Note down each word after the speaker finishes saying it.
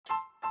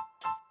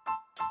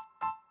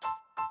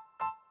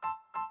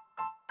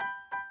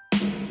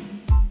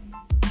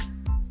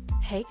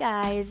Hey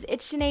guys,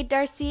 it's Sinead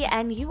Darcy,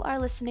 and you are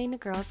listening to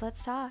Girls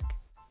Let's Talk.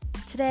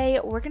 Today,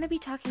 we're going to be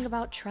talking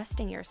about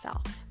trusting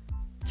yourself.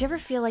 Do you ever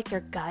feel like your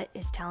gut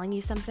is telling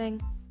you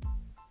something?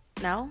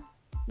 No?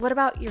 What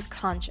about your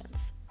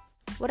conscience?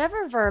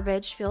 Whatever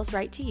verbiage feels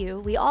right to you,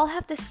 we all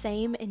have the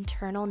same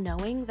internal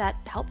knowing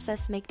that helps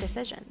us make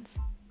decisions.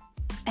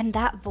 And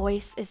that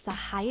voice is the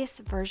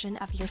highest version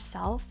of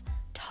yourself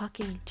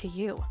talking to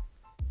you.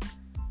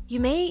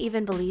 You may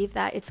even believe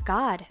that it's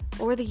God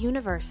or the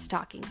universe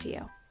talking to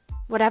you.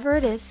 Whatever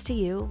it is to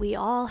you, we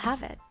all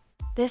have it.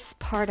 This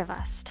part of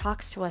us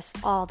talks to us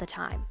all the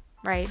time,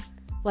 right?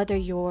 Whether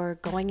you're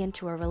going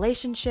into a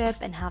relationship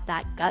and have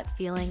that gut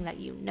feeling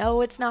that you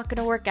know it's not going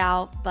to work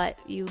out, but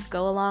you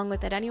go along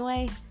with it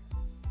anyway.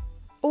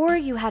 Or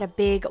you had a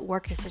big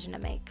work decision to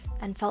make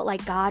and felt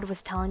like God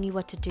was telling you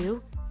what to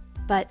do,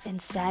 but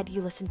instead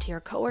you listened to your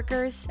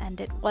coworkers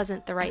and it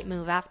wasn't the right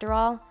move after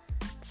all.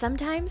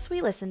 Sometimes we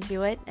listen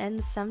to it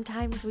and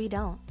sometimes we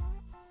don't,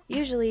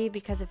 usually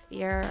because of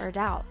fear or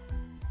doubt.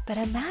 But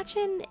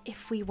imagine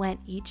if we went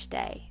each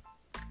day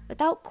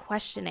without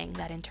questioning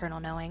that internal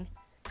knowing,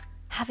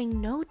 having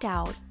no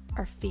doubt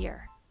or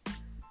fear,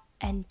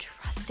 and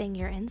trusting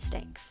your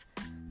instincts.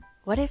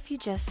 What if you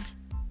just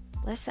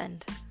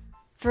listened?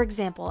 For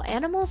example,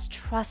 animals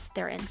trust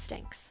their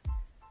instincts,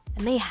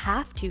 and they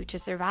have to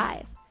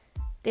survive.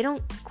 They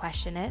don't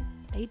question it,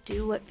 they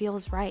do what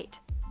feels right.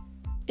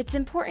 It's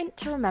important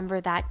to remember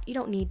that you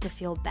don't need to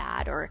feel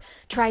bad or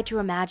try to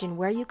imagine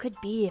where you could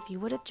be if you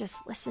would have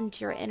just listened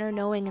to your inner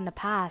knowing in the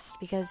past,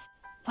 because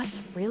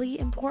what's really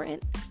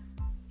important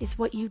is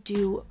what you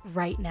do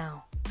right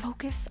now.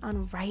 Focus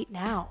on right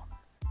now.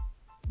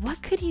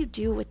 What could you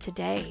do with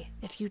today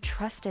if you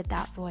trusted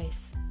that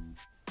voice?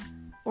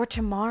 Or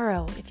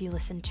tomorrow if you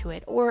listened to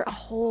it, or a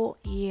whole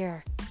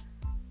year?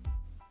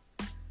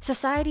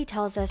 Society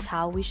tells us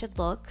how we should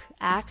look,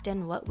 act,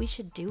 and what we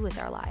should do with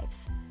our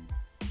lives.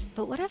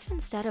 But what if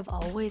instead of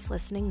always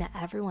listening to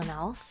everyone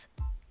else,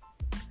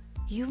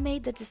 you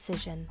made the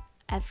decision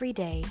every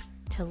day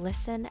to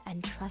listen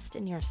and trust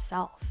in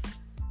yourself?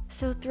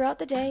 So throughout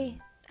the day,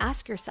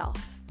 ask yourself,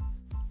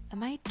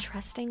 am I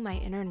trusting my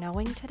inner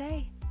knowing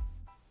today?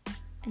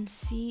 And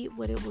see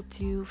what it will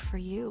do for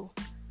you.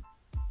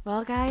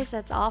 Well guys,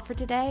 that's all for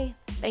today.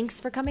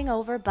 Thanks for coming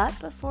over, but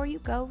before you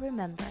go,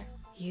 remember,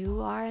 you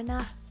are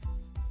enough.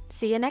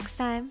 See you next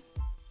time.